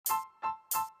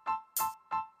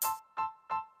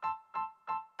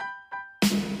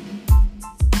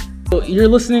So you're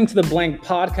listening to the Blank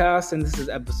Podcast, and this is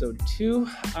episode 2.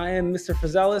 I am Mr.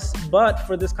 Frazelis, but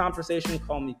for this conversation,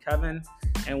 call me Kevin.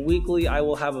 And weekly, I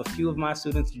will have a few of my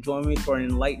students join me for an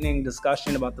enlightening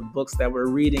discussion about the books that we're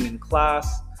reading in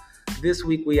class. This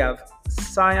week, we have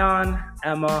Sion,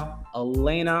 Emma,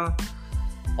 Elena,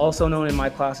 also known in my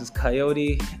class as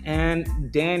Coyote,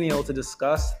 and Daniel to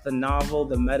discuss the novel,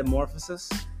 The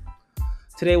Metamorphosis.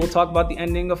 Today, we'll talk about the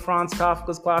ending of Franz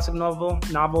Kafka's classic novel,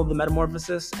 The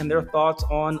Metamorphosis, and their thoughts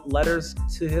on Letters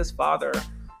to His Father,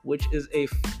 which is a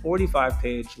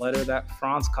 45-page letter that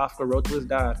Franz Kafka wrote to his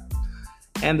dad.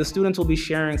 And the students will be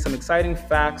sharing some exciting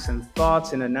facts and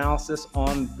thoughts and analysis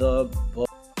on the book.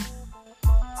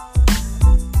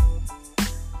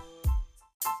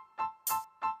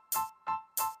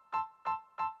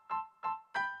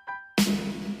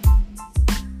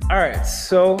 All right,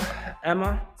 so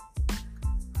Emma,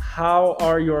 how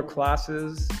are your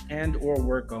classes and or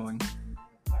work going?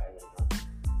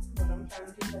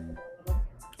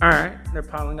 All right, they're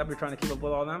piling up. You're trying to keep up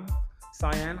with all them.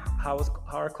 Cyan, how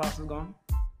are classes going?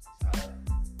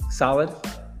 Solid.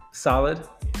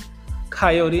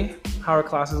 Coyote, how are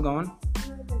classes going?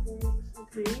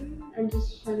 Okay, I'm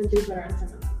just trying to do better on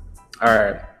some of them. All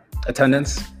right,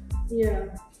 attendance? Yeah.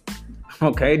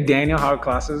 Okay, Daniel, how are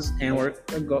classes and work?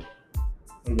 Go.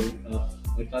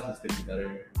 My classes could be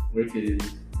better. Work is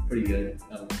pretty good.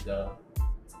 All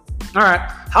right,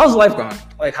 how's life going?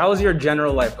 Like, how's your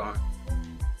general life going?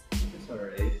 It's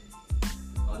alright.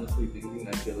 Honestly thinking,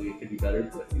 I feel like it could be better,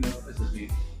 but this is me.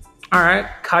 All right,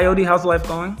 Coyote, how's life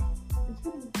going? It's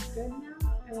pretty good now.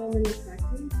 I'm in the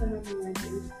practice, so I have more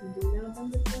things to do now than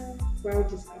before. Where I would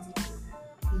just come home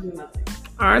and do nothing.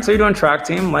 All right, so you're doing track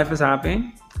team. Life is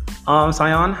happy.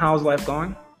 Sion, how's life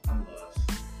going? I'm lost.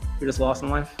 You're just lost in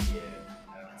life? Yeah,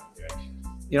 I don't have direction.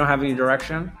 You don't have any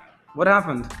direction? What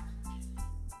happened?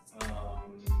 I don't know.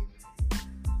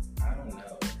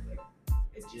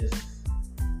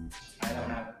 I don't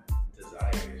have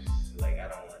desires. I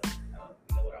don't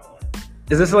know what I want.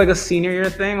 Is this like a senior year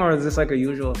thing or is this like a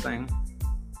usual thing?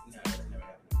 No, it's never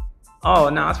happened. Oh,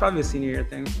 no, it's probably a senior year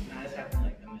thing. No, it's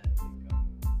happened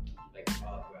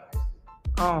all throughout high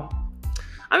school. Oh.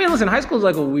 I mean, listen, high school is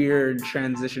like a weird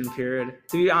transition period.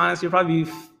 To be honest, you'll probably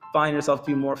find yourself to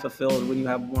be more fulfilled when you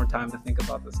have more time to think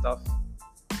about this stuff.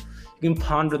 You can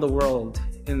ponder the world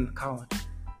in college.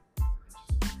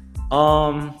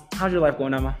 How's your life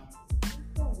going, Emma?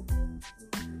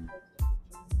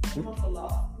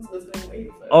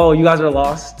 Oh, you guys are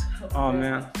lost? Oh,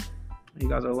 man. You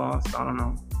guys are lost? I don't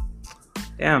know.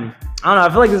 Damn. I don't know. I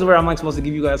feel like this is where I'm supposed to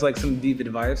give you guys some deep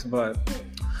advice, but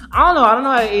I don't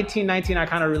know. At 18, 19, I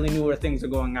kind of really knew where things are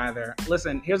going either.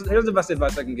 Listen, here's the best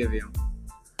advice I can give you.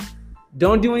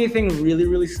 Don't do anything really,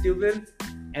 really stupid,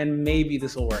 and maybe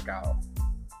this will work out.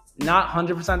 Not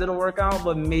 100% it'll work out,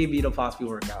 but maybe it'll possibly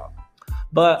work out.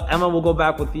 But Emma, we'll go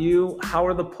back with you. How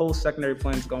are the post-secondary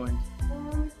plans going?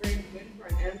 Great, waiting for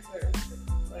an answer.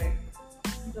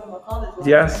 You talking about college?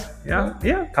 Yes.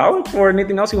 Yeah. College or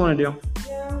anything else you want to do?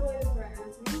 Yeah, I'm waiting for an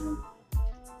answer.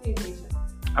 Being patient.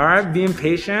 All right, being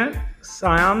patient.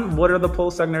 Sion, what are the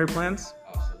post-secondary plans?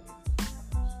 Awesome.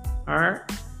 All right,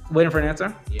 waiting for an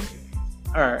answer? Yeah.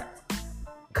 All right.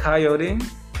 Coyote,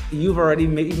 you've already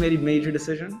made a major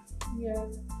decision? Yeah.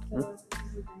 So this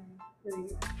is really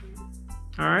good.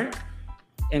 All right.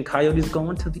 And Coyote's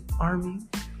going to the Army.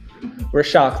 We're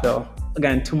shocked, though.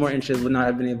 Again, 2 more inches would not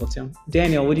have been able to.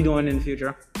 Daniel, what are you doing in the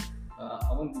future?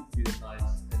 I want to do the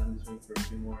science, and I'm just waiting for a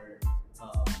few more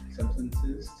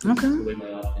acceptances Okay. to weigh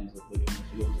my options of what I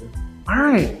should go to. All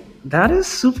right. That is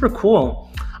super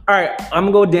cool. All right. I'm going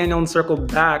to go with Daniel and circle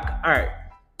back. All right.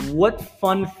 What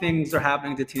fun things are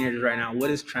happening to teenagers right now?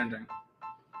 What is trending?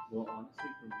 Well, honestly,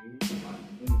 for me, my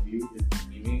point of view is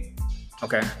gaming.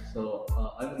 Okay. So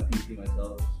I'm on PC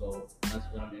myself, so that's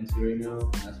what I'm into right now.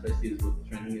 And that's what I see is what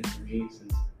trending is for me,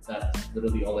 since that's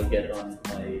literally all I get on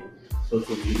my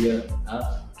social media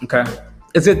apps. Okay.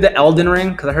 Is it the Elden Ring?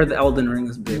 Because I heard the Elden Ring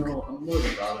is big. No, I'm more of a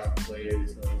Valorant player,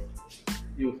 so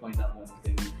you'll find that one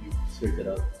thing if you search it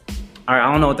up. All right,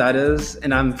 I don't know what that is,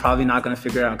 and I'm probably not going to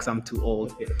figure it out because I'm too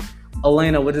old. Okay.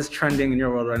 Elena, what is trending in your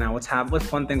world right now? What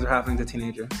fun things are happening to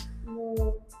teenagers?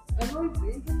 Well, I'm always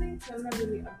doing something, so I'm not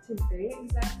really up to date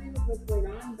exactly with what's going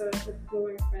on, but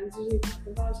what my friends usually talk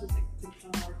about is just TikTok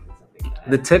and something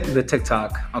like that. The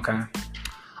TikTok, okay.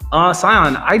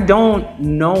 Sion, I don't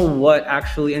know what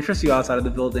actually interests you outside of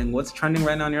the building. What's trending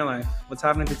right now in your life? What's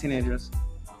happening to teenagers?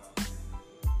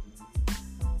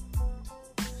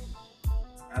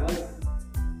 I like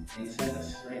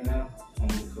incense right now on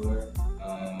the court.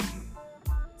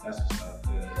 That's what's up,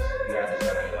 because you gotta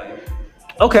design your life.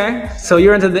 Okay, so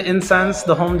you're into the incense,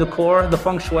 the home decor, the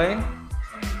feng shui,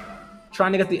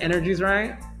 trying to get the energies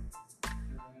right.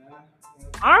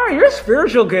 All right, you're a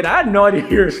spiritual kid. I had no idea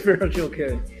you're a spiritual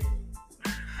kid.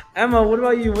 Emma, what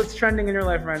about you? What's trending in your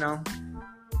life right now?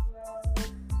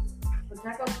 The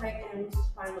Attack on Titan's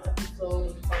final episode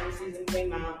of the final season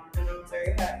came out, and I'm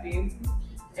very happy.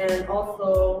 And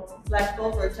also, Black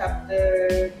Clover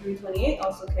chapter 328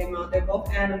 also came out. They're both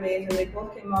animes, and they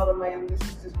both came out on my younger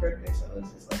sister's birthday. So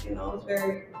it's just like,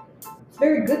 it's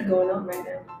very good going on right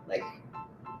now. Like,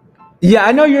 yeah,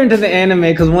 I know you're into the anime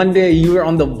because one day you were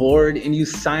on the board and you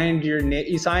signed your name.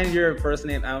 You signed your first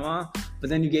name Emma, but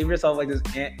then you gave yourself like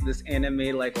this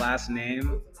anime like last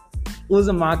name,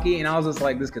 Uzumaki, and I was just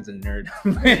like, this kid's a nerd.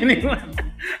 But anyway,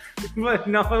 but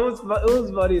no, it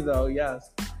was funny though.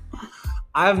 Yes,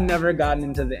 I've never gotten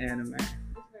into the anime.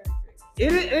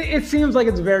 It seems like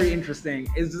it's very interesting.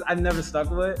 It's just, I've never stuck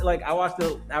with it. Like I watched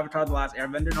the Avatar: The Last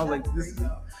Airbender, and I was like, this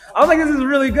is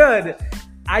really good.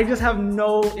 I just have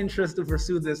no interest to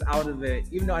pursue this out of it,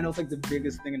 even though I know it's like the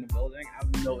biggest thing in the building. I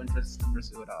have no interest to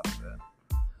pursue it out of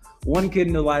it. One kid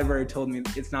in the library told me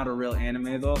it's not a real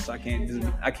anime though, so I can't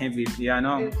be. Yeah, I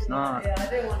know it's not. Yeah, I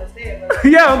didn't want to say it. But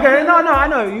yeah, okay, no, I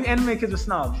know you anime kids are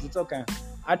snobs. It's okay.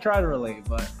 I try to relate,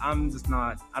 but I'm just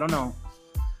not. I don't know.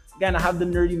 Again, I have the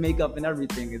nerdy makeup and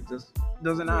everything. It just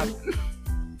doesn't happen.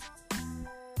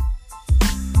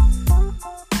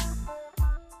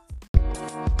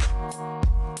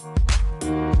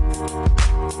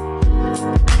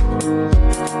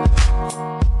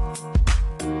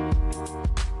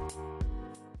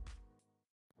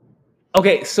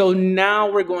 Okay, so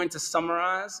now we're going to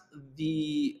summarize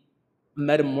the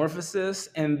Metamorphosis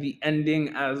and the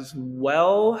ending as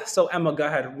well. So Emma, go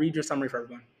ahead, read your summary for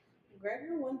everyone.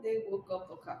 Gregor one day woke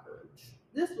up a cockroach.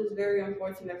 This was very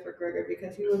unfortunate for Gregor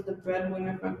because he was the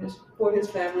breadwinner for his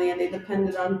family and they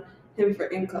depended on him for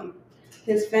income.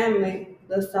 His family,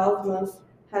 the Salzmas,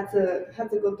 had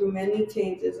to go through many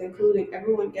changes, including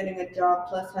everyone getting a job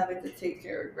plus having to take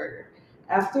care of Gregor.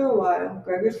 After a while,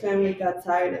 Gregor's family got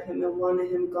tired of him and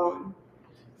wanted him gone.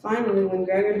 Finally, when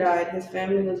Gregor died, his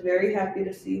family was very happy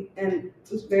to see him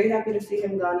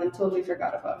gone and totally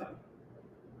forgot about him.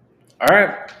 All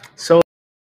right. So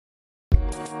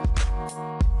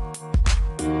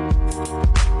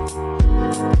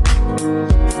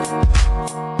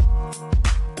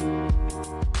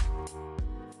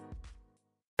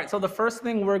so the first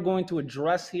thing we're going to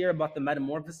address here about the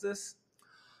Metamorphosis,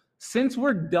 since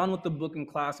we're done with the book in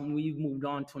class and we've moved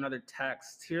on to another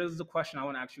text, here's the question I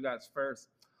want to ask you guys first.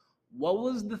 What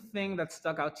was the thing that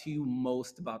stuck out to you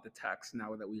most about the text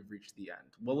now that we've reached the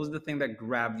end? What was the thing that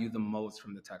grabbed you the most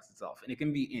from the text itself? And it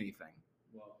can be anything.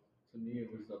 Well, to me,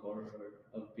 it was the horror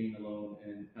of being alone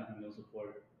and having no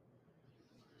support.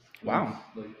 Wow.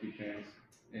 Like your parents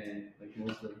and like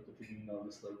most of the people you know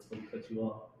just like cut you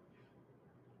off.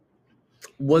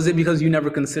 Was it because you never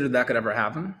considered that could ever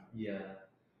happen? Yeah,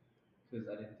 because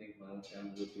I didn't think my own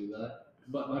family would do that.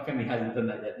 But my family hasn't done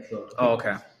that yet, so. Oh,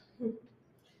 okay.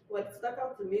 What stuck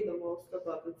out to me the most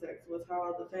about the text was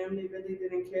how the family really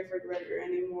didn't care for Gregor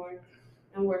anymore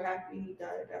and were happy he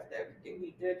died after everything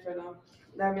he did for them.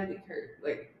 That really hurt.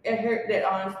 Like, it hurt. That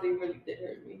honestly really did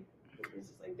hurt me. It was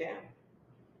just like, damn.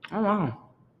 Oh, wow.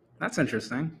 That's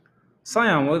interesting.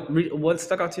 Sion, what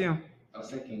stuck out to you? I was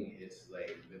thinking it's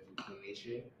like biblical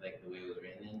nature, like the way it was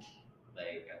written.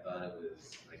 Like I thought it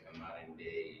was like a modern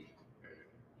day, or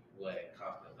what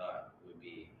Kafka thought would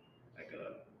be like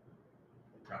a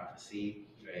prophecy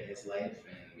for his life,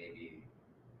 and maybe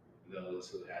those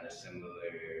who had a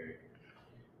similar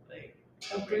like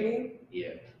upbringing.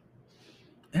 Yeah.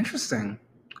 Interesting.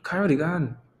 Coyote, go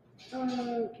ahead.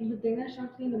 The thing that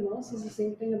shocked me the most is the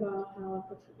same thing about how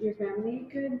your family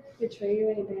could betray you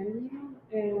and abandon you.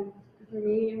 And for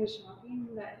me, it was shocking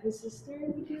that his sister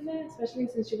would do that, especially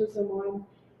since she was the one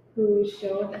who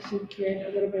showed that she cared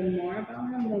a little bit more about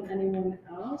him than anyone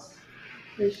else.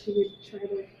 Because she would try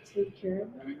to take care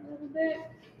of him a little bit,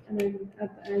 and then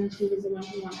at the end, she was the one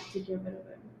who wanted to get rid of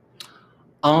him.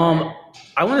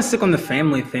 I want to stick on the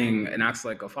family thing and ask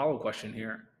like a follow-up question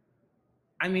here.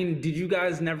 I mean, did you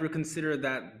guys never consider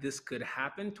that this could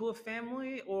happen to a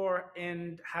family,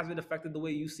 and has it affected the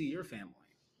way you see your family?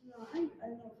 No, I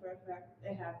know for a fact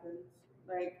it happens.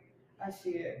 Like, I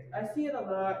see it a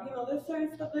lot. There's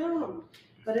certain stuff they don't.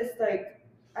 But it's like,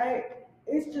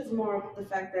 it's just more of the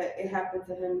fact that it happened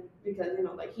to him because,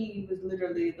 like he was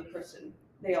literally the person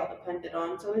they all depended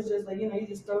on. So it's just like, you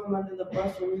just throw him under the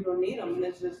bus when you don't need him. And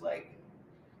it's just like,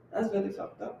 that's really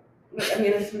fucked up. Like, I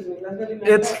mean, excuse me, that's really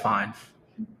messed It's up. fine.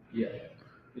 Yeah,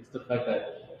 it's the fact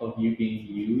that of you being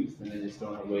used and then just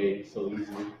thrown away so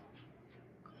easily.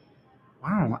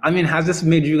 Wow. I mean, has this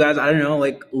made you guys, I don't know,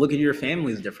 like look at your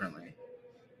families differently?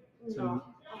 No.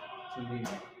 To me,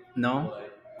 No?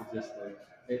 but it's just like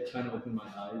it kind of opened my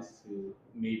eyes to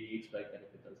maybe expect that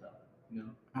if it does happen, you know.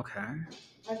 Okay.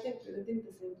 I think the same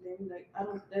thing. Like I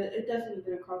don't. It definitely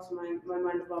didn't cross my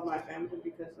mind about my family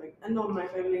because like I know my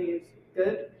family is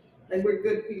good. Like we're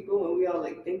good people and we all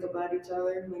like think about each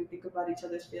other, like think about each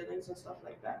other's feelings and stuff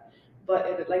like that.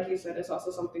 But like you said, it's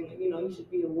also something that, you should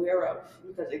be aware of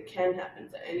because it can happen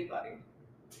to anybody.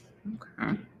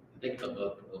 Okay. I think the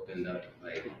book opened up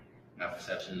like my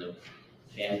perception of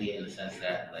family in the sense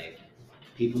that like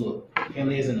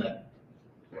family isn't like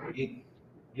it.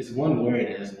 It's one word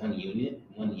and it's one unit,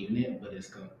 but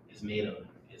it's made of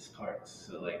its parts.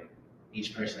 So like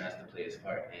each person has to play its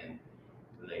part, and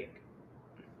like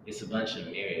it's a bunch of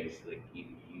mirrors. Like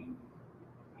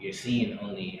you're seeing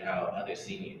only how others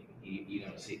see you. You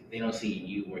don't see they don't see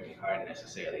you working hard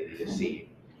necessarily. They just see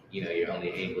you're only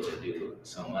able to do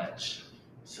so much.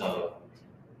 So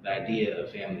the idea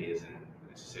of family isn't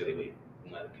necessarily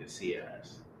what one could see it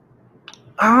as.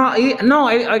 No,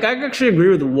 I actually agree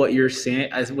with what you're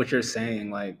saying. As what you're saying,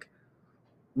 like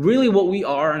really, what we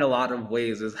are in a lot of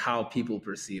ways is how people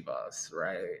perceive us,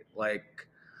 right? Like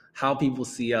how people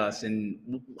see us,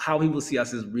 and how people see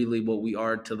us is really what we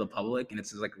are to the public, and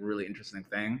it's just like a really interesting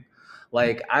thing.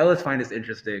 Like I always find this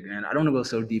interesting, and I don't want to go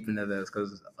so deep into this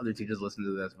because other teachers listen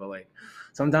to this, but like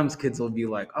sometimes kids will be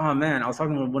like, "Oh man, I was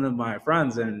talking with one of my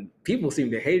friends, and people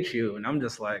seem to hate you," and I'm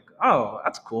just like, "Oh,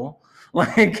 that's cool."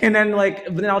 Like, and then like,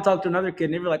 but then I'll talk to another kid,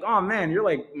 and they're like, "Oh man, you're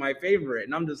like my favorite,"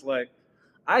 and I'm just like,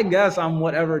 I guess I'm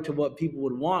whatever to what people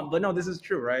would want, but no, this is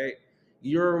true, right?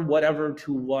 You're whatever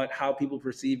to how people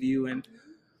perceive you, and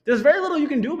there's very little you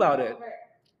can do about it.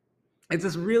 It's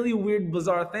this really weird,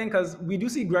 bizarre thing because we do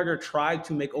see Gregor try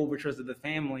to make overtures to the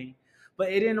family, but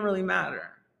it didn't really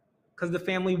matter because the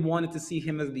family wanted to see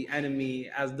him as the enemy,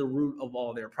 as the root of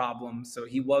all their problems. So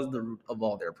he was the root of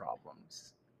all their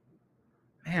problems.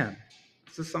 Man,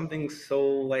 this is something so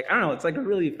like I don't know. It's like a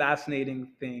really fascinating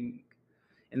thing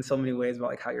in so many ways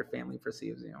about like how your family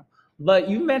perceives you. But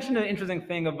you mentioned an interesting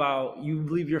thing about you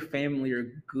believe your family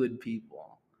are good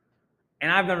people.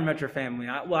 And I've never met your family.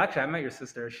 Well, actually, I met your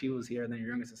sister. She was here. Then your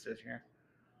younger sister's here.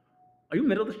 Are you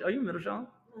middle? Are you middle child?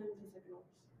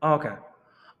 Oh, okay.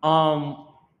 Um,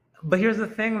 but here's the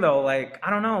thing, though. Like,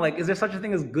 I don't know. Like, is there such a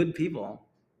thing as good people?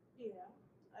 Yeah,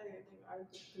 I think I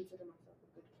would consider myself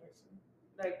a good person.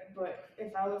 Like, but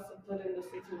if I was to put in the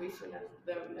situation as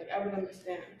them, like I would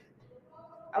understand.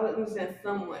 I would understand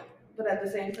somewhat, but at the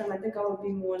same time, I think I would be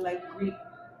more like Greg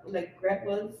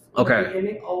was in the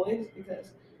beginning, always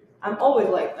because I'm always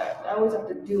like that. I always have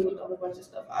to deal with a whole bunch of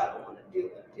stuff I don't want to deal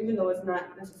with, even though it's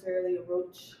not necessarily a big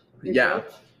roach.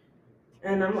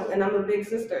 And I'm a big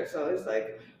sister, so it's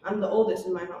like I'm the oldest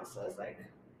in my house, so it's like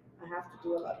I have to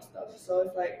do a lot of stuff. So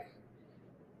it's like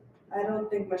I don't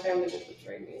think my family would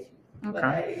betray me, but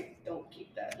I don't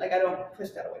keep that. Like I don't push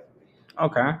that away from me.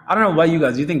 Okay. I don't know about you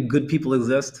guys. Do you think good people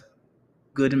exist?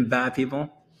 Good and bad people?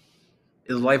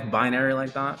 Is life binary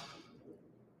like that?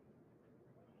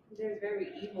 There's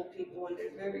very evil people and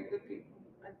there's very good people,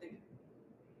 I think.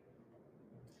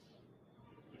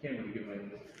 I can't really give my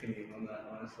opinion on that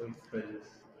honestly, because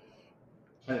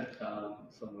I haven't found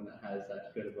someone that has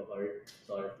that good of a heart.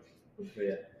 Sorry, but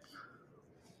yeah.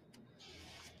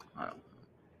 I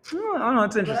don't know.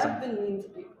 It's interesting. But I've been mean to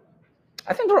people.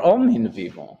 I think we're all mean to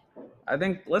people. I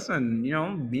think, listen,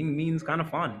 being mean is kind of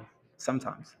fun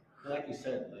sometimes. Like you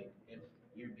said, like if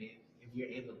you're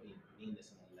able to be mean to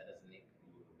someone, that doesn't make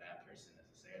you a bad person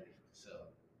necessarily. So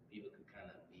people could kind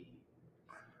of be.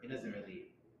 It doesn't really.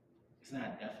 It's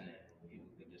not definite. People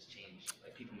can just change.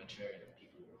 Like people mature and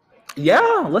people like.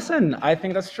 Yeah, listen, I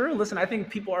think that's true. Listen, I think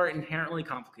people are inherently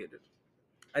complicated.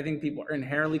 I think people are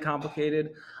inherently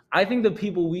complicated. I think the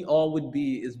people we all would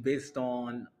be is based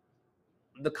on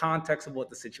the context of what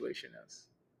the situation is.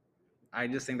 I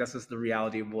just think that's just the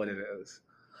reality of what it is.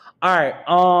 All right.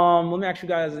 Let me ask you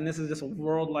guys, and this is just a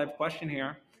world life question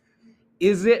here.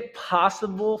 Is it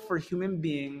possible for human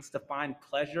beings to find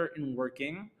pleasure in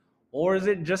working, or is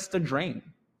it just a drain?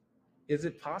 Is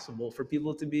it possible for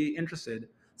people to be interested?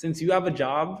 Since you have a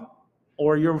job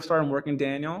or you're starting working,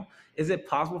 Daniel, is it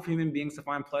possible for human beings to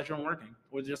find pleasure in working,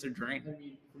 or is it just a drain? I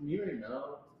mean, for me right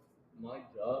now, my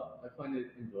job, I find it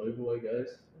enjoyable. I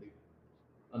guess like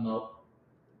I'm out.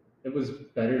 It was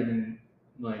better than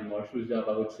my marshal's job,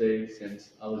 I would say,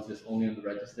 since I was just only on the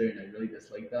register, and I really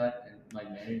disliked that. And my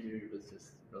manager was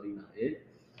just really not it.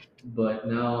 But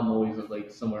now I'm always like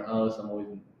somewhere else. I'm always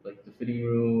in like the fitting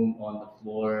room, on the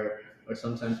floor, or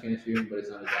sometimes cashiering, but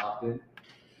it's not as often.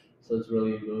 So it's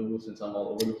really enjoyable since I'm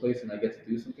all over the place and I get to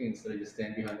do something instead of just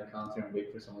stand behind the counter and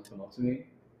wait for someone to come up to me.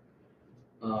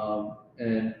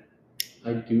 And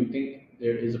I do think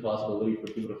there is a possibility for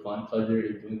people to find pleasure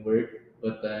in doing work,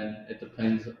 but then it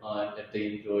depends on if they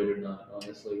enjoy it or not,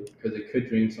 honestly, because it could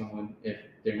drain someone if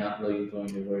they're not really enjoying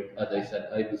their work. As I said,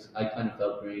 I kind of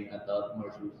felt drained at the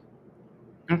commercials.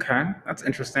 Okay, that's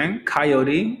interesting.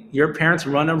 Coyote, your parents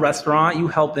run a restaurant, you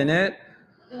help in it.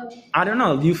 I don't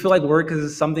know. Do you feel like work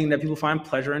is something that people find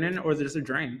pleasure in, or is it just a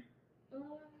drain?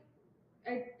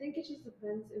 I think it just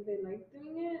depends if they like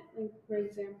doing it. Like, for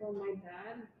example, my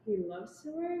dad, he loves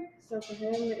to work. So for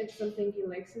him, it's something he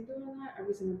likes to do a lot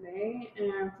every single day.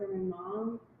 And for my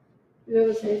mom, if it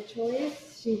was his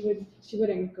choice, she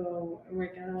wouldn't go and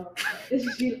work at all.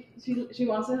 She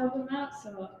wants to help him out,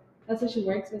 so that's how she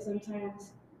works. But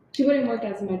sometimes she wouldn't work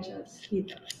as much as he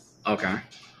does. Okay.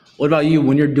 What about you?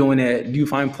 When you're doing it, do you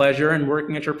find pleasure in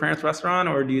working at your parents' restaurant,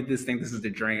 or do you just think this is the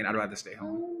drain? I'd rather stay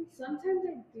home. Sometimes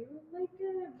I do like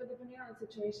it, but depending on the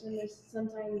situation, there's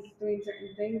sometimes doing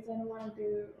certain things I don't want to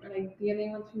do, or like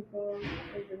dealing with people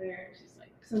over there. It's just like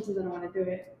sometimes I don't want to do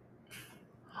it.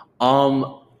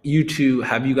 You two,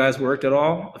 have you guys worked at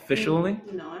all officially?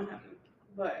 No, I haven't.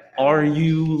 But Are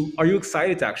you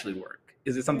excited to actually work?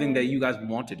 Is it something that you guys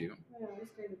want to do? Yeah, it's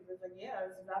crazy because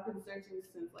I've been searching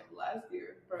since like last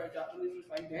year for a job, and it's just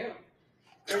like damn.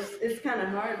 It's kind of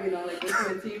hard, like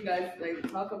listening to you guys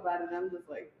like talk about it. I'm just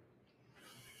like,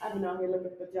 I've been out here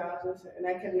looking for jobs and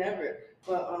I can never.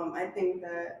 But I think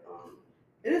that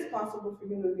it is possible for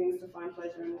human beings to find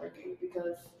pleasure in working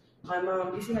because my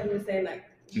mom, you see how you were saying like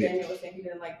Daniel was saying he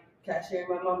didn't like cashier.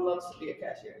 My mom loves to be a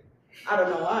cashier. I don't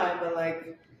know why, but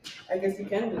like I guess you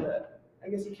can do that. I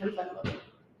guess you can find love.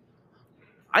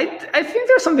 I think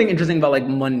there's something interesting about like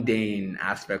mundane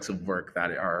aspects of work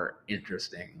that are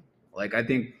interesting. Like I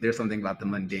think there's something about the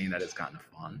mundane that is kind of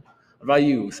fun. What about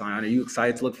you, Sion? Are you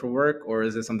excited to look for work, or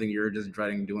is it something you're just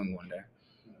dreading doing one day?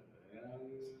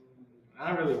 I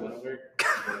don't really want to work,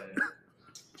 but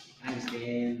I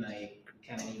understand like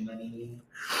kind of need money.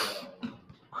 So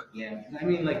yeah, I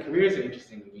mean like careers are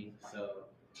interesting to me. So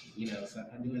so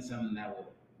I'm doing something that would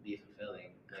be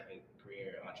fulfilling, like a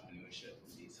career entrepreneurship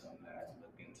would be something that I'd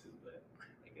look into, but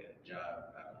like a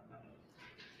job, I don't know.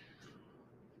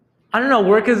 I don't know.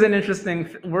 Work is an interesting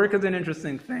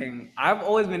thing. I've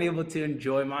always been able to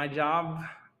enjoy my job,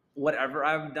 whatever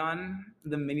I've done,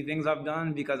 the many things I've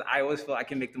done, because I always feel I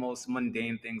can make the most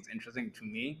mundane things interesting to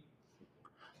me.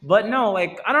 But no,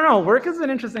 like I don't know. Work is an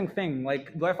interesting thing.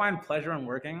 Like, do I find pleasure in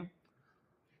working?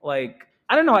 Like,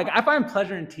 I don't know. Like, I find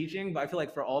pleasure in teaching, but I feel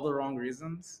like for all the wrong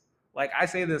reasons. Like, I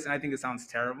say this, and I think it sounds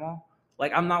terrible.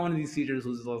 Like, I'm not one of these teachers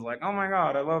who's like, oh my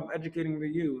God, I love educating the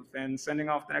youth and sending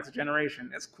off the next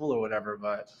generation. It's cool or whatever,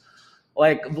 but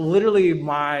like, literally,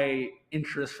 my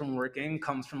interest from working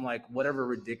comes from like whatever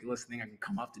ridiculous thing I can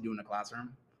come up to do in a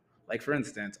classroom. Like, for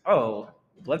instance,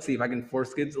 let's see if I can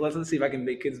force kids. Let's see if I can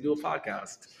make kids do a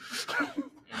podcast,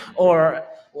 or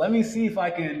let me see if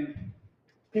I can.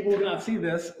 People will not see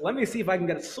this. Let me see if I can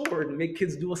get a sword and make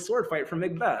kids do a sword fight for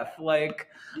Macbeth. Like,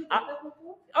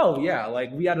 oh yeah,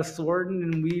 like we had a sword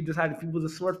and we just had people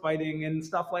just sword fighting and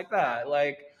stuff like that.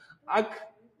 Like, I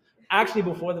actually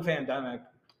before the pandemic,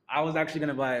 I was actually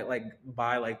gonna buy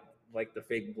like the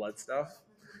fake blood stuff.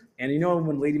 And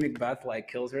when Lady Macbeth like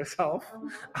kills herself,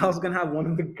 I was gonna have one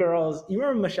of the girls. You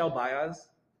remember Michelle Baez?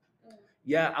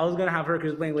 Yeah, I was gonna have her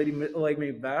because playing Lady like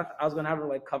Macbeth. I was gonna have her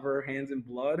like cover her hands in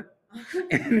blood,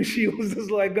 and she was just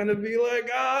like gonna be like,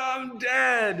 "Oh, I'm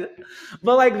dead."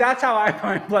 But like that's how I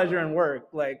find pleasure in work.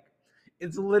 Like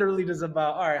it's literally just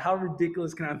about, all right, how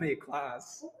ridiculous can I make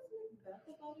class?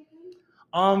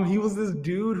 He was this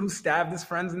dude who stabbed his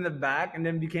friends in the back and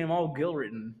then became all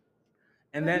guilt-ridden.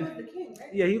 And then he was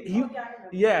the king, right?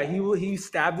 Yeah, he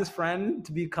stabbed his friend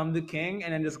to become the king,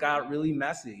 and then just got really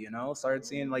messy. Started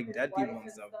seeing like dead people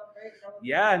and stuff.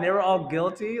 Yeah, and they were all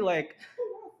guilty. Like,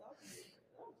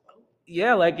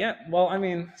 yeah, like yeah. Well, I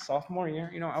mean, sophomore year,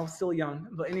 I was still young,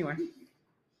 but anyway,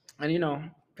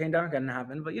 and pandemic didn't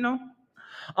happen, but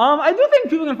I do think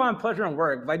people can find pleasure in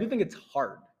work, but I do think it's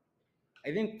hard.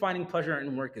 I think finding pleasure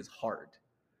in work is hard.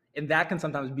 And that can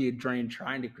sometimes be a drain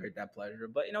trying to create that pleasure.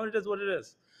 But it is what it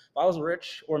is. If I was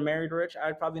rich or married rich,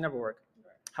 I'd probably never work.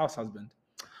 House husband.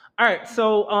 All right.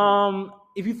 So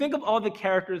if you think of all the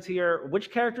characters here,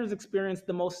 which characters experienced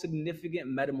the most significant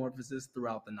metamorphosis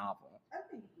throughout the novel? I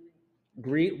think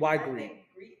Greet? Why I Greet? think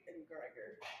Greet and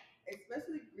Gregor,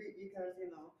 especially Greet because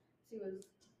she was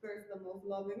first the most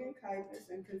loving and kindness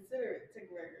and considerate to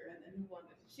Gregor, and then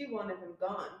she wanted him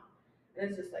gone, and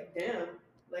it's just like damn,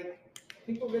 like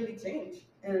people really change,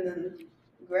 and then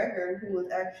Gregor, who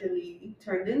was actually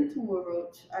turned into a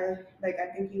roach, I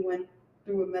think he went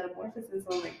through a metamorphosis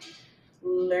on like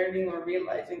learning or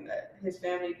realizing that his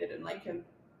family didn't like him.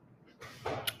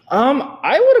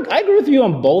 I agree with you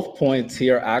on both points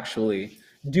here. Actually,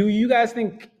 do you guys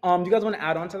think? Do you guys want to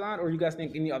add on to that, or you guys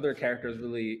think any other characters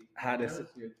really had I a?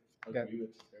 honestly Okay. agree with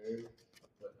her,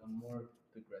 but I'm more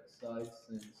the Gret's side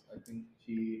since I think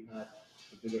she had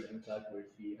a bigger impact where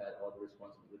she had all the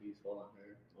responsibilities fall on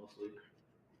her mostly.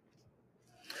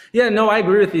 Yeah, no, I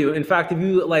agree with you. In fact, if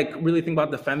you like really think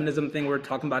about the feminism thing we're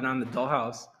talking about now in the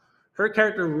Dollhouse, her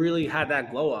character really had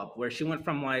that glow up where she went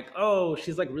from like, oh,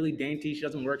 she's like really dainty, she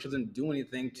doesn't work, she doesn't do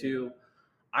anything, to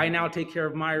I now take care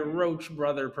of my roach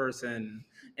brother person.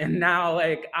 And now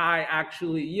like I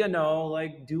actually,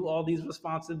 like do all these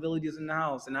responsibilities in the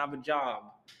house and have a job.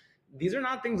 These are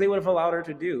not things they would have allowed her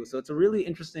to do. So it's a really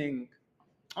interesting,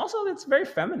 also it's a very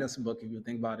feminist book if you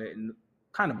think about it in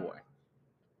kind of a way.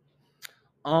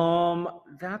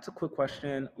 That's a quick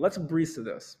question. Let's breeze to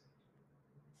this.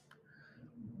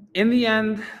 In the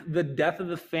end, the death of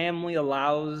the family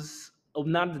allows, oh,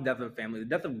 not the death of the family, the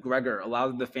death of Gregor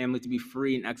allows the family to be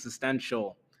free and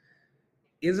existential.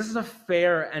 Is this a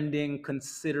fair ending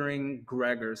considering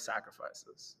Gregor's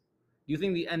sacrifices? Do you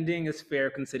think the ending is fair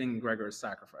considering Gregor's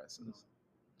sacrifices?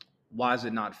 Why is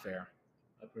it not fair?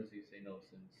 I personally say no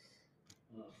since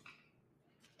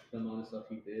the amount of stuff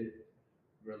he did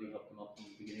really helped him out from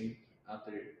the beginning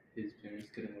after his parents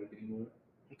couldn't work anymore.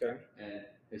 Okay. And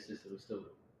his sister was still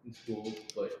in school,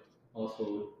 but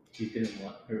also he didn't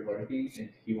want her working and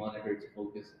he wanted her to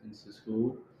focus into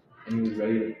school, and he was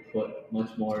ready to put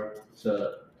much more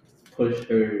to push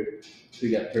her to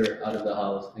get her out of the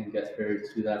house and get her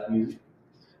to that music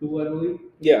school, I believe.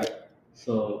 Yeah.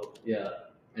 So yeah,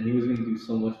 and he was going to do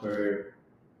so much for her,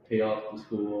 pay off the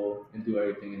school and do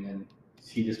everything, and then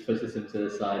she just pushes him to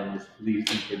the side and just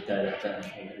leaves him for dead at that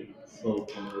point. It's so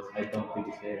pointless. I don't think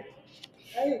it's fair.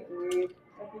 I agree.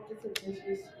 I think it's a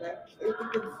disrespect.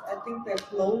 I think their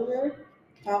closure,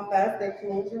 how fast their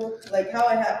closure, like how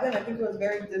it happened, I think it was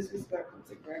very disrespectful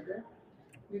to Gregor.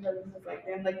 Because it's just like,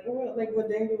 damn, like what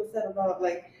Daniel was said about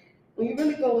like when you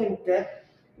really go in depth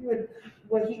with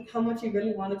how much he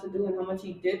really wanted to do and how much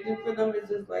he did do for them, it's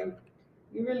just like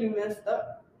you really messed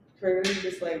up for really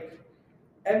just like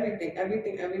everything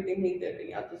he did, and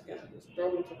y'all just gonna just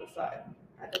throw him to the side.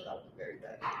 I thought that was very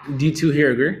bad. Do you two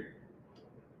here agree?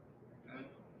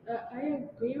 I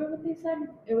agree with what they said.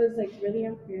 It was like really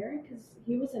unfair because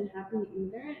he wasn't happy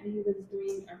either, and he was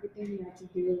doing everything he had to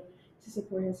do to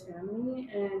support his family.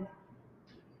 And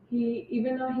he,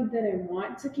 even though he didn't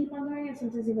want to keep on doing it,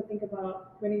 sometimes he would think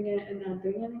about quitting it and not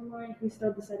doing it anymore. He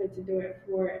still decided to do it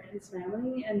for his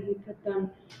family, and he put them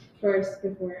first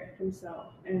before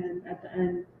himself. And at the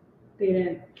end, they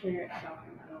didn't care about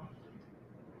him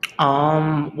at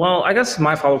all. Well, I guess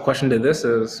my follow-up question to this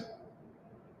is,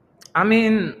 I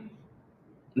mean,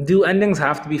 do endings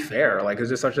have to be fair? Like, is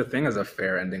there such a thing as a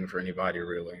fair ending for anybody,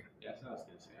 really? Yeah, that's what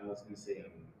I was gonna say.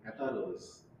 I thought it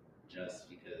was just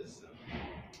because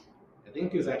I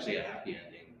think it was actually a happy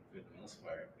ending for the most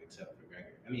part, except for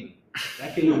Gregor. I mean,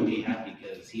 that could even be happy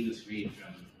because he was freed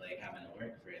from like having to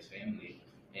work for his family,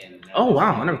 and now Oh, his wow.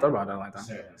 I family never thought about that like that.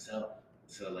 serve himself.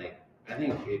 So like, I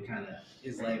think it kind of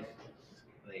his life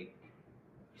like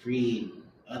freed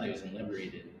others and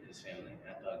liberated his family.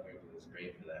 I thought Gregor was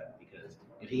great for that because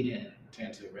if he didn't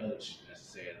turn to a roach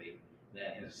necessarily,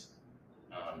 then his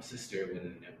sister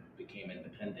wouldn't have became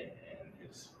independent, and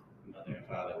his mother and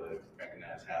father would have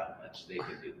recognized how much they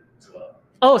could do as well.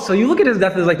 Oh, so you look at his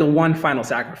death as like the one final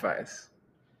sacrifice.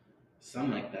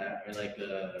 Something like that, or like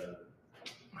the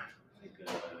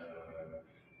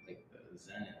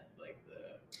zenith, like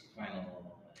the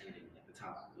final ending, like the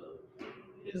top of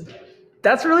his life.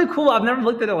 That's really cool. I've never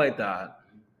looked at it like that.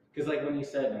 Because like when you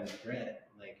said Brett,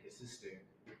 like his sister,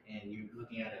 and you're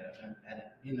looking at it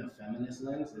in a feminist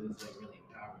lens, it was like really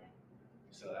empowering.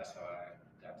 So that's how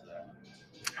I got to that.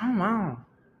 Oh, wow.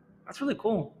 That's really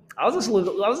cool. I was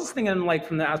just thinking like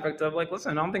from the aspect of like,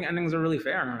 listen, I don't think endings are really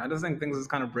fair. I just think things just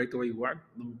kind of break the way you work,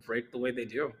 break the way they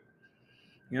do.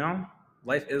 You know,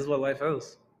 life is what life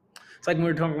is. It's like when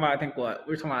we were talking about, I think what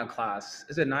we were talking about in class.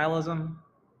 Is it nihilism?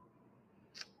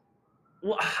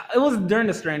 Well, it was during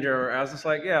the stranger. I was just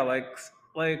like, yeah, like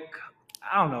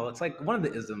I don't know. It's like one of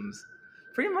the isms.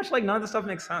 Pretty much like none of the stuff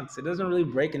makes sense. It doesn't really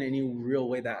break in any real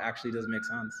way that actually does make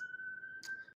sense.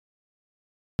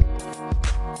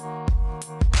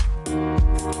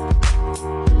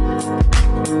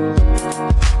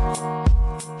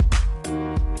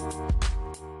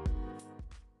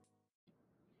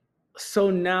 So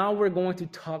now we're going to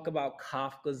talk about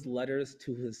Kafka's letters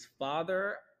to his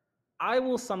father. I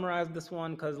will summarize this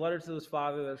one because letter to his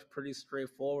father is pretty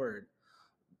straightforward.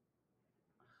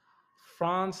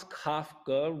 Franz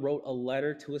Kafka wrote a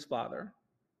letter to his father,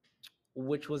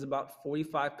 which was about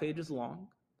 45 pages long,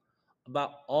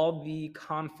 about all the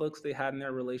conflicts they had in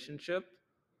their relationship.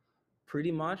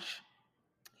 Pretty much,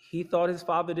 he thought his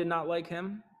father did not like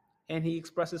him, and he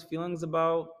expressed his feelings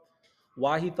about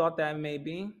why he thought that may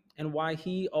be, and why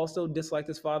he also disliked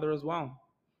his father as well.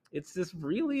 It's this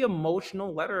really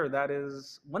emotional letter that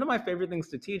is one of my favorite things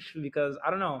to teach because I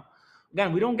don't know.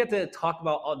 Again, we don't get to talk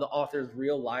about all the author's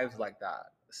real lives like that.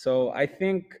 So I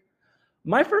think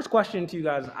my first question to you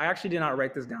guys, I actually did not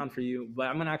write this down for you, but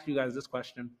I'm gonna ask you guys this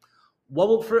question. What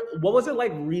was it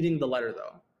like reading the letter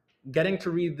though? Getting to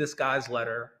read this guy's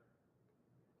letter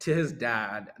to his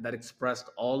dad that expressed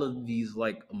all of these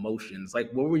like emotions.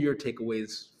 Like, what were your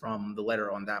takeaways from the letter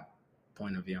on that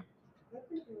point of view? I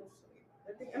think it was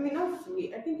sweet. Not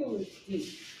sweet. I think it was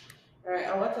deep. All right,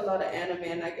 I watch a lot of anime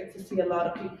and I get to see a lot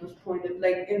of people's point of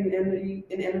like in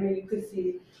anime you could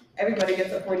see everybody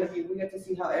gets a point of view. We get to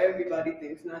see how everybody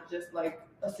thinks, not just like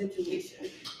a situation.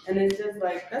 And it's just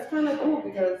like that's kind of cool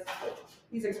because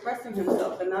he's expressing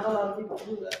himself, and not a lot of people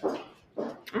do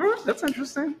that. That's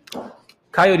interesting.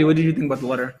 Coyote, what did you think about the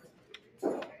letter?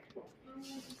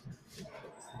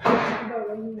 About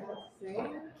what he had to say.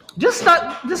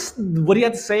 Just what he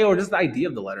had to say, or just the idea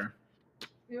of the letter.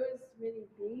 It was really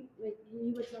deep. Like he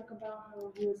would talk about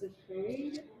how he was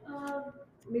afraid of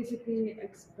basically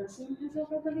expressing himself,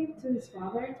 I believe, to his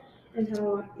father, and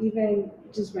how even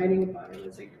just writing about it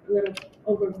was like a little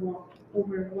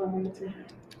overwhelming to him.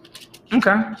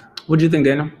 Okay. What do you think,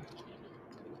 Daniel?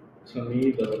 To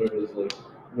me, the letter was like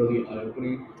really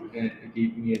eye-opening, and it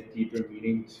gave me a deeper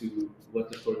meaning to what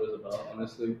the story was about.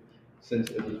 Honestly, since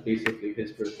it was basically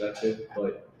his perspective,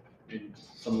 but in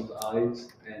someone's eyes,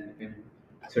 and him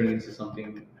turning into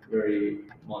something very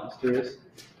monstrous.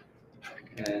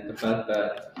 And the fact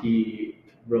that he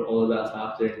wrote all of that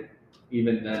after, and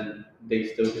even then they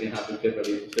still didn't have a good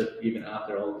relationship, even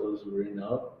after all those were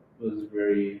enough, was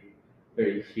very,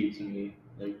 very key to me.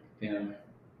 Like, damn.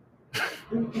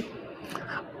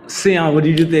 Sion, what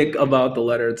did you think about the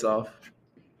letter itself?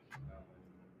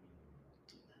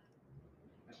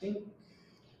 I think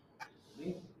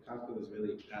Kafka was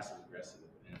really passive aggressive,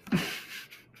 and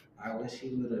I wish he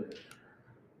would have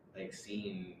like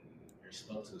seen or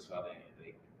spoke to his father,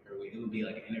 like, or it would be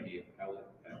like an interview. I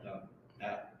thought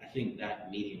that I think that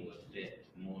meeting would fit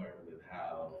more with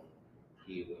how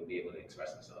he would be able to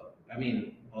express himself. I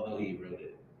mean, although he wrote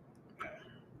it.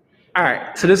 All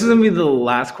right, so this is gonna be the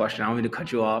last question. I don't mean to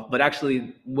cut you off, but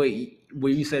actually, wait,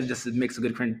 what you said just makes a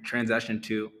good transition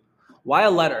to why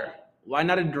a letter? Why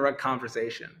not a direct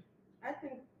conversation? I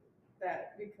think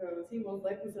that because he most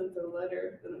likely sent a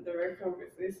letter in a direct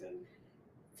conversation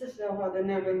to show how they're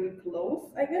not really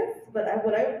close, I guess. But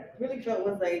what I really felt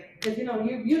was like, because you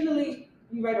usually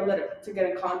you write a letter to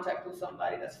get in contact with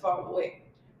somebody that's far away.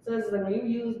 So it's like when you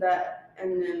use that,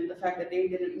 and then the fact that they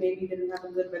didn't have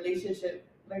a good relationship,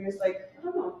 like it's like I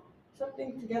don't know,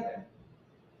 something together.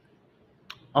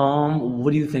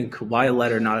 What do you think? Why a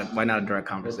letter? Why not a direct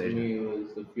Well, for conversation? me, it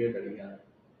was the fear that he had.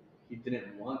 He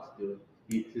didn't want to do it.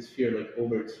 His fear like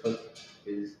overtook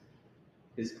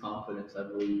his confidence, I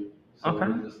believe. So Okay.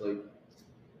 it was just like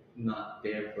not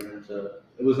there for him to.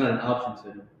 It was not an option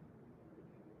to him.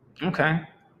 Okay.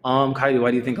 Kylie,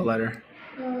 why do you think a letter?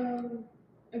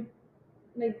 I-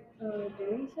 like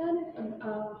Danny said,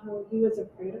 how he was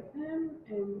afraid of him,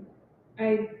 and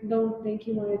I don't think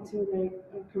he wanted to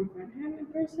confront him in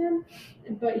person,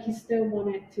 but he still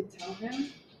wanted to tell him.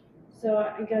 So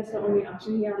I guess the only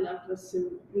option he had left was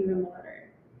to leave him a letter.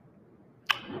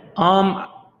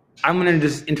 I'm gonna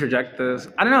just interject this.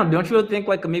 I don't know. Don't you think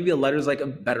like maybe a letter is like a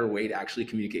better way to actually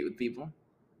communicate with people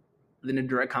than a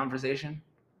direct conversation?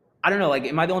 I don't know. Like,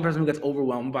 am I the only person who gets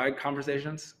overwhelmed by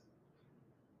conversations?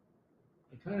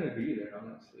 I kind of agree there,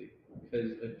 honestly,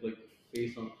 because it's like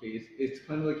face on face. It's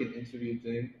kind of like an interview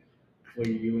thing where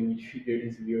you and your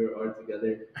interviewer are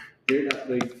together. They're not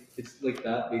like it's like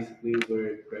that basically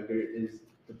where Gregor is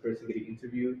the person getting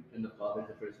interviewed and the father is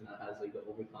the person that has like the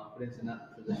overconfidence in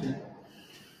that position.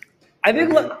 I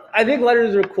think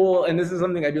letters are cool, and this is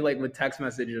something I do like with text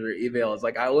messages or emails.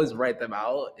 Like I always write them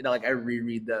out, and like I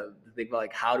reread them to think about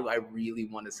like how do I really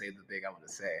want to say the thing I want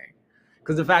to say.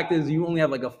 Because the fact is, you only have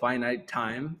like a finite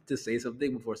time to say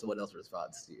something before someone else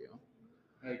responds to you.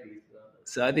 I agree with that.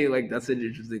 So I think like that's an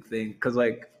interesting thing. Because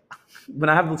like when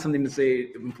I have something to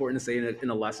say, important to say in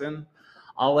a lesson,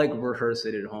 I'll like rehearse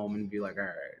it at home and be like, all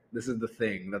right, this is the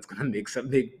thing that's gonna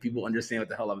make people understand what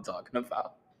the hell I'm talking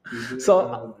about. Do you do that So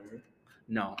on the mirror?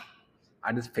 no,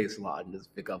 I just pace a lot and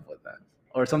just pick up with that.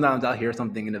 Or sometimes I'll hear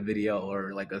something in a video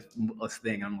or like a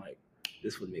thing. I'm like,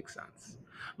 this would make sense.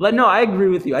 But no, I agree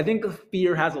with you. I think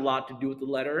fear has a lot to do with the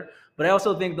letter, but I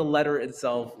also think the letter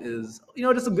itself is,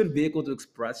 just a good vehicle to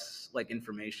express like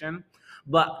information.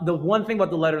 But the one thing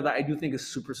about the letter that I do think is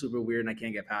super, super weird and I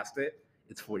can't get past it,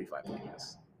 it's 45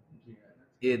 pages.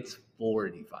 It's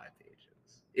 45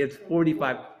 pages. It's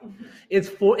 45. It's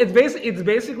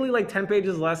basically like 10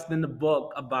 pages less than the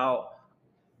book about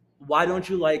why don't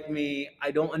you like me?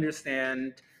 I don't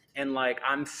understand. And like,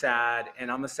 I'm sad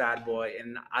and I'm a sad boy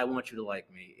and I want you to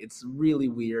like me. It's really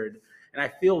weird. And I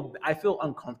feel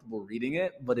uncomfortable reading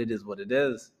it, but it is what it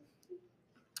is.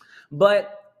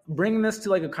 But bringing this to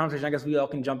like a conversation, I guess we all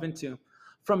can jump into.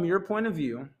 From your point of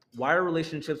view, why are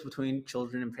relationships between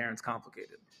children and parents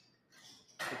complicated?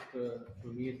 For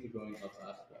me, it's the growing up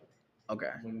aspect.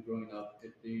 Okay. When growing up,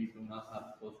 if they do not have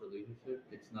a close relationship,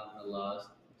 it's not going to last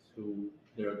to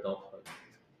their adulthood.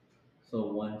 So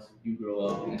once you grow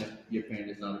up and if your parent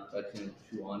is not affectionate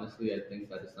to you honestly, I think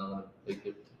that it's not going to,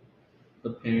 like,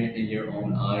 the parent in your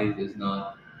own eyes is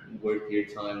not worth your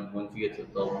time once you get to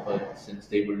adulthood since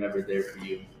they were never there for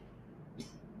you.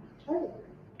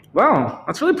 Wow,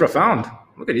 that's really profound.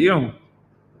 Look at you.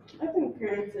 I think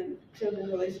parents and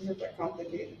children's relationships are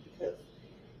complicated because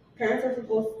parents are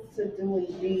supposed to do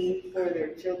and be for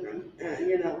their children,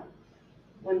 and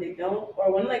when they don't,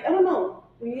 or when I don't know,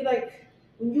 when you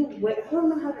wait. I don't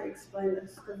know how to explain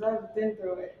this because I've been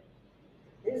through it.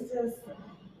 It's just,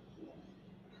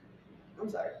 I'm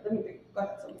sorry. Let me think. Go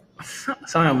ahead,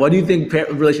 Simon, what do you think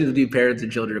relationships between parents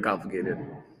and children are complicated?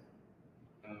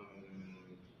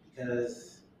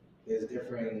 Because there's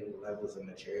differing levels of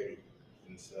maturity,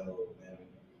 and so when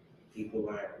people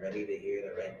aren't ready to hear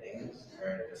the right things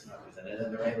or it's not presented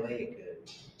in the right way,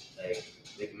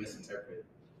 they can misinterpret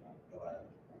a lot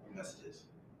of messages.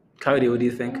 Cody, what do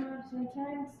you think?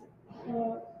 Sometimes,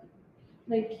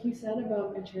 like you said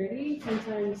about maturity,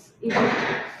 sometimes even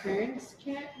parents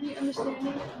can't be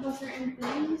understanding about certain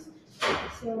things.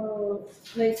 So,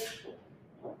 like,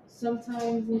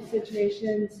 sometimes in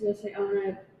situations, let's say I want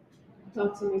to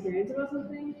talk to my parents about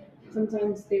something,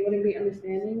 sometimes they wouldn't be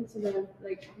understanding. So then,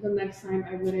 like, the next time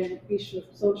I wouldn't be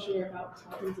so sure about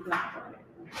talking to them about it.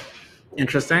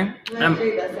 Interesting. I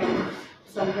agree that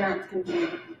some parents can be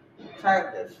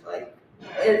childish. Like,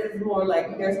 it's more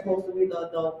like they're supposed to be the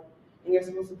adult and you're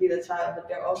supposed to be the child, but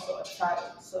they're also a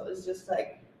child. So it's just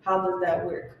like, how does that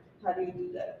work? How do you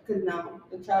do that? Because now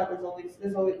the child is always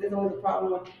there's always a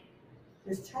problem with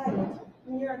this child.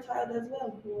 And you're a child as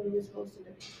well. What are you supposed to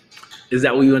do? Is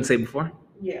that what you would say before?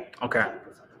 Yeah. Okay.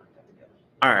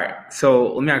 All right.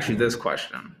 So let me ask you this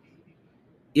question.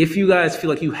 If you guys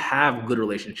feel like you have good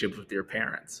relationships with your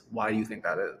parents, why do you think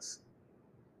that is?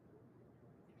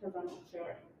 Because I'm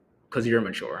mature. Because you're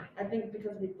mature. I think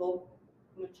because we both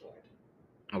matured.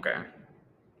 Okay.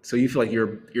 So you feel like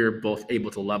you're both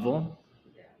able to level?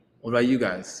 Yeah. What about you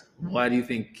guys? Why do you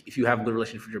think, if you have a good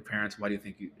relationship with your parents, why do you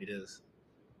think it is?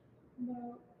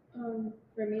 Well,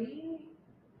 for me,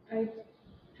 I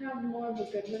have more of a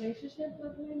good relationship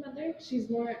with my mother. She's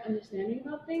more understanding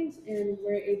about things, and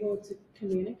we're able to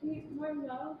communicate more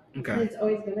well. Okay. And it's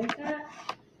always been like that.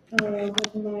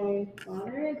 With my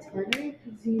father, it's harder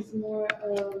because he's more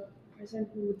of a person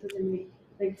who doesn't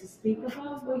like to speak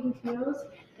about what he feels,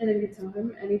 and if you tell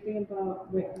him anything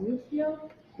about what you feel,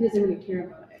 he doesn't really care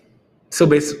about it. So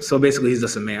basically, he's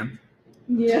just a man.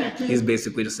 Yeah. He's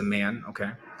basically just a man. Okay.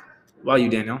 What about you,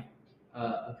 Daniel?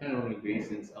 I kind of only agree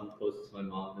since I'm closest to my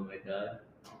mom than my dad.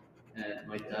 And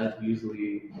my dad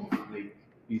usually, like,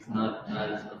 he's not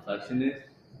as affectionate,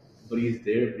 but he's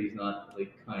there, but he's not,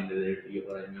 like, kind of there, if you get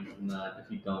what I mean. From that,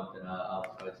 if you don't, then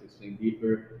I'll try to explain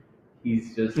deeper.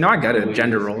 He's just... No, I get it.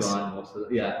 Gender roles.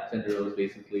 Gender roles,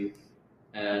 basically.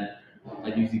 And I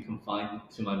usually confide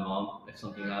to my mom if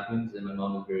something happens, and my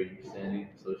mom is very understanding,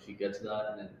 so she gets that,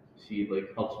 and then she,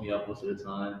 like, helps me out most of the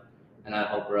time. And I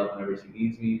help her out whenever she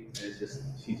needs me, and it's just,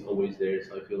 she's always there,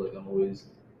 so I feel like I'm always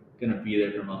gonna be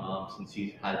there for my mom since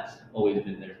she has always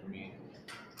been there for me.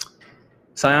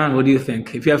 Sion, what do you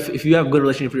think? If you have a good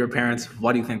relationship with your parents,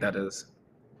 why do you think that is?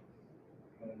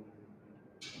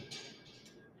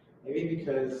 Maybe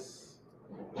because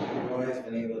I've always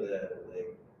been able to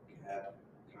have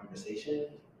conversation,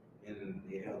 and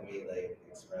they help me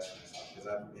express myself because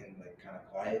I've been kind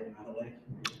of quiet in my life.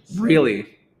 So,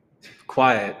 Really?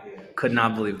 Quiet. Yeah. Could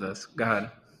not believe this. Go ahead.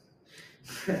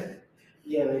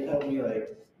 Yeah, they help me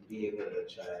be able to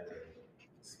try to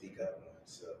speak up more.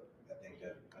 So I think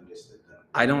I've understood them.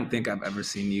 I don't think I've ever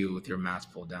seen you with your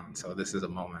mask pulled down, so this is a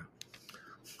moment.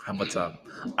 What's up?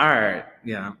 All right.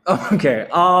 Yeah. Okay.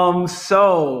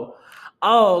 So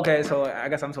Oh, okay. So I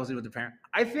guess I'm supposed to be with the parent.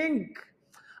 I think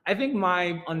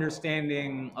my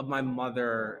understanding of my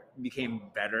mother became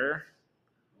better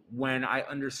when I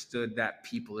understood that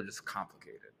people are just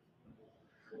complicated.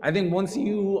 I think once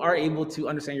you are able to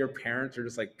understand your parents are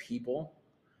just like people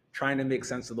trying to make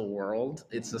sense of the world,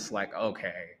 it's just like,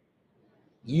 okay,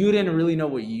 you didn't really know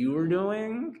what you were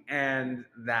doing, and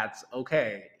that's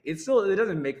okay. It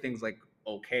doesn't make things like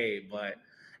okay, but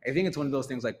I think it's one of those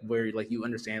things like where like you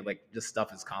understand like just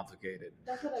stuff is complicated.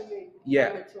 That's what I mean. Yeah.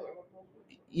 Mature.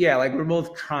 Yeah, like we're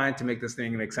both trying to make this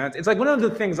thing make sense. It's like one of the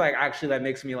things like actually that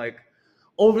makes me like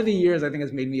over the years I think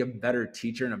has made me a better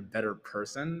teacher and a better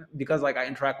person because like I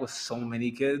interact with so many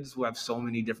kids who have so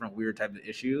many different weird types of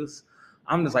issues.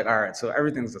 I'm just like, all right, so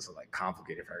everything's just like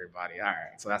complicated for everybody. All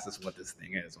right, so that's just what this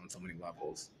thing is on so many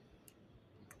levels.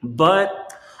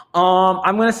 But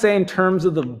I'm gonna say in terms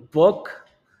of the book,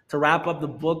 to wrap up the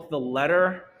book, the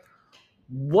letter,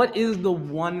 what is the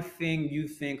one thing you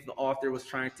think the author was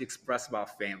trying to express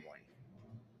about family?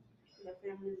 The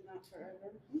family's not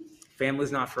forever.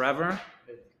 Family's not forever.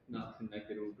 It's not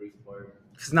connected or break apart.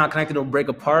 If it's not connected, it'll break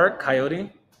apart.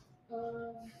 Coyote.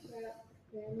 That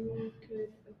family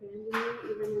could abandon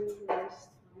you even in the worst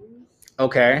times.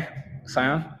 Okay.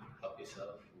 Sion. Help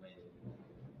yourself when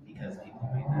because people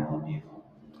might not help you.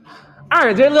 All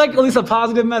right. Is there like at least a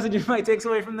positive message you might take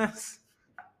away from this?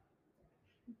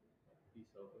 Be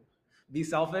selfish. Be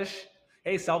selfish.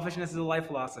 Hey, selfishness is a life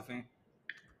philosophy.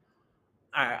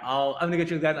 All right. I'm gonna get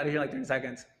you guys out of here in like 30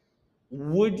 seconds.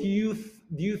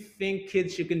 Do you think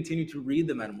kids should continue to read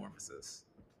the Metamorphosis?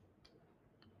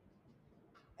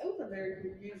 It was a very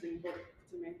confusing book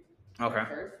to me. Okay. At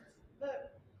first,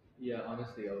 but Yeah,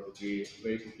 honestly, I would agree.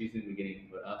 Very confusing in the beginning,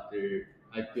 but I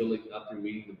feel like after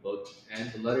reading the book and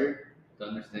the letter, the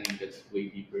understanding gets way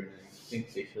deeper, and I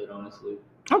think they should, honestly.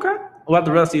 Okay. What about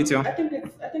the rest of you two? I think it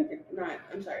is. I haven't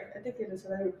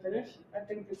finished. I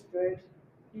think it's good.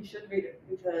 You should read it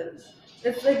because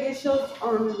it's like it shows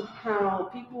on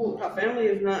how family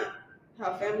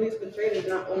is portrayed is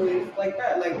not always like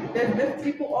that. Like there's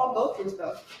people all go through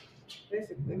stuff.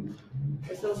 Basically,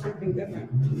 it shows something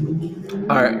different.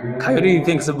 All right. Coyote, do you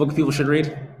think it's a book people should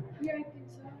read? Yeah, I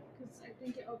think so, because I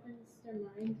think it opens their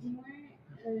mind more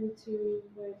into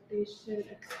what they should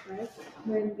express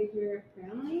when they hear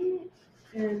family,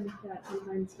 and that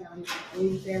sometimes family is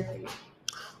always there for you.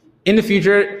 In the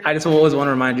future, I just always want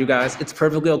to remind you guys, it's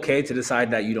perfectly okay to decide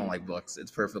that you don't like books.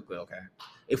 It's perfectly okay.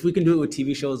 If we can do it with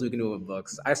TV shows, we can do it with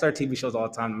books. I start TV shows all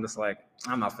the time. I'm just like,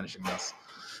 I'm not finishing this.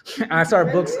 And I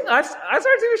start books. I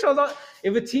start TV shows.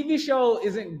 If a TV show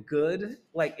isn't good,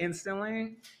 like not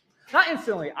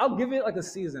instantly, I'll give it like a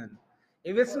season.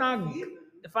 If it's not, I'll give it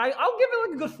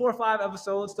like a good 4 or 5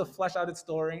 episodes to flesh out its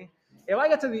story. If I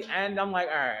get to the end, I'm like,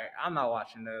 all right, I'm not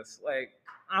watching this. Like,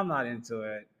 I'm not into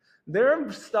it. There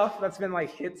are stuff that's been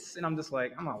like hits, and I'm just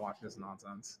like, I'm not watching this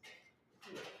nonsense.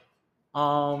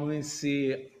 Let me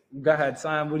see. Go ahead,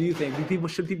 Sam. What do you think?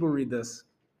 Should people read this?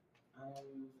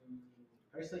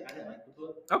 Personally, I didn't like the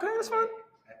book. Okay, that's fine.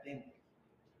 I think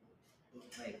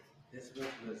like this book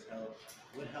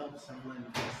would help someone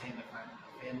understand the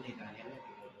family dynamic.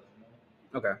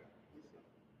 Okay.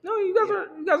 No, you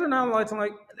guys are now like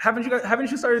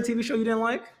haven't you started a TV show you didn't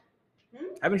like?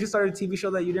 Haven't you started a TV show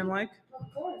that you didn't like?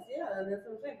 Of course, yeah, that's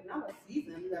what I'm saying. Not a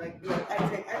season. Like I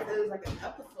it was like an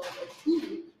episode or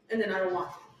 2, and then I don't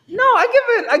watch it. No,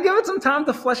 I give it some time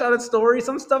to flesh out its story.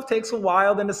 Some stuff takes a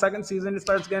while. Then the second season it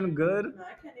starts getting good. No,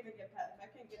 I can't even get past. If I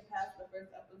can't get past the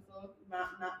first episode,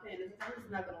 not paying attention, I'm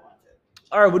just not gonna watch it.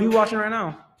 All right, what are you watching right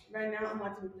now? Right now, I'm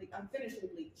watching Bleach. I'm finishing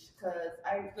Bleach because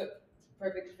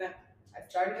perfect example. I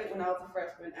started it when I was a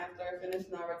freshman after I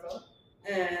finished Naruto,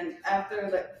 and after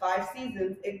like 5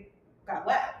 seasons, it got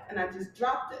whacked, and I just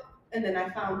dropped it. And then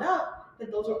I found out that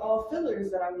those were all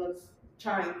fillers that I was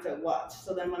trying to watch.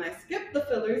 So then when I skipped the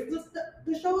fillers,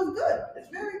 the show is good. It's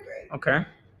very great. Okay.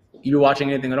 You watching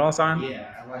anything at all, Simon?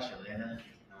 Yeah, I watched Atlanta.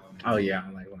 Oh yeah,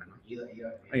 I like Atlanta. Yeah.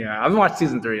 Yeah, I haven't watched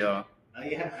season 3 though. Oh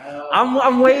yeah.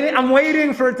 I'm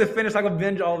waiting for it to finish. I can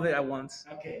binge all of it at once.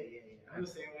 Okay, yeah. I'm the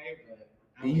same way, but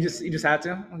You just had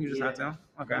to? You just had to?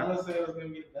 Okay. I was saying it was gonna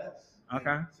be the best.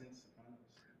 Okay. Since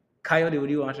Coyote, what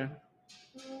are you watching?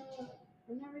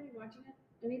 I'm not really watching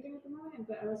anything at the moment,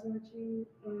 but I was watching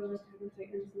Attack on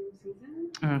Titan's new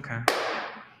season. Okay.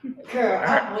 Girl,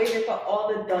 I'm waiting for all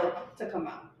the dub to come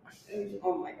out.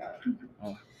 Oh my god.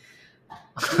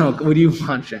 What are you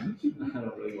watching? I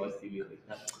don't really watch TV like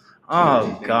that.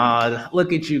 Oh God!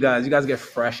 Look at you guys. You guys get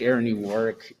fresh air and you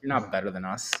work. You're not better than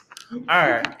us. All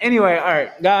right. Anyway, all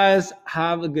right, guys.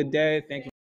 Have a good day. Thank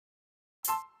you.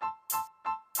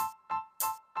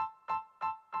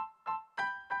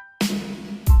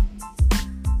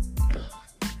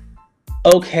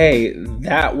 Okay,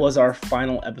 that was our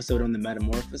final episode on the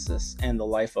Metamorphosis and the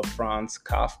life of Franz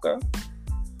Kafka.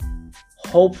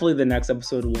 Hopefully the next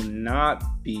episode will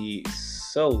not be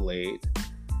so late,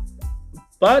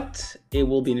 but it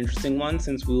will be an interesting one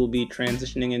since we will be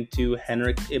transitioning into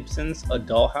Henrik Ibsen's A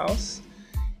Doll House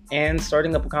and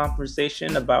starting up a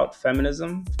conversation about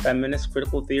feminism, feminist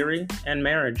critical theory, and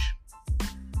marriage.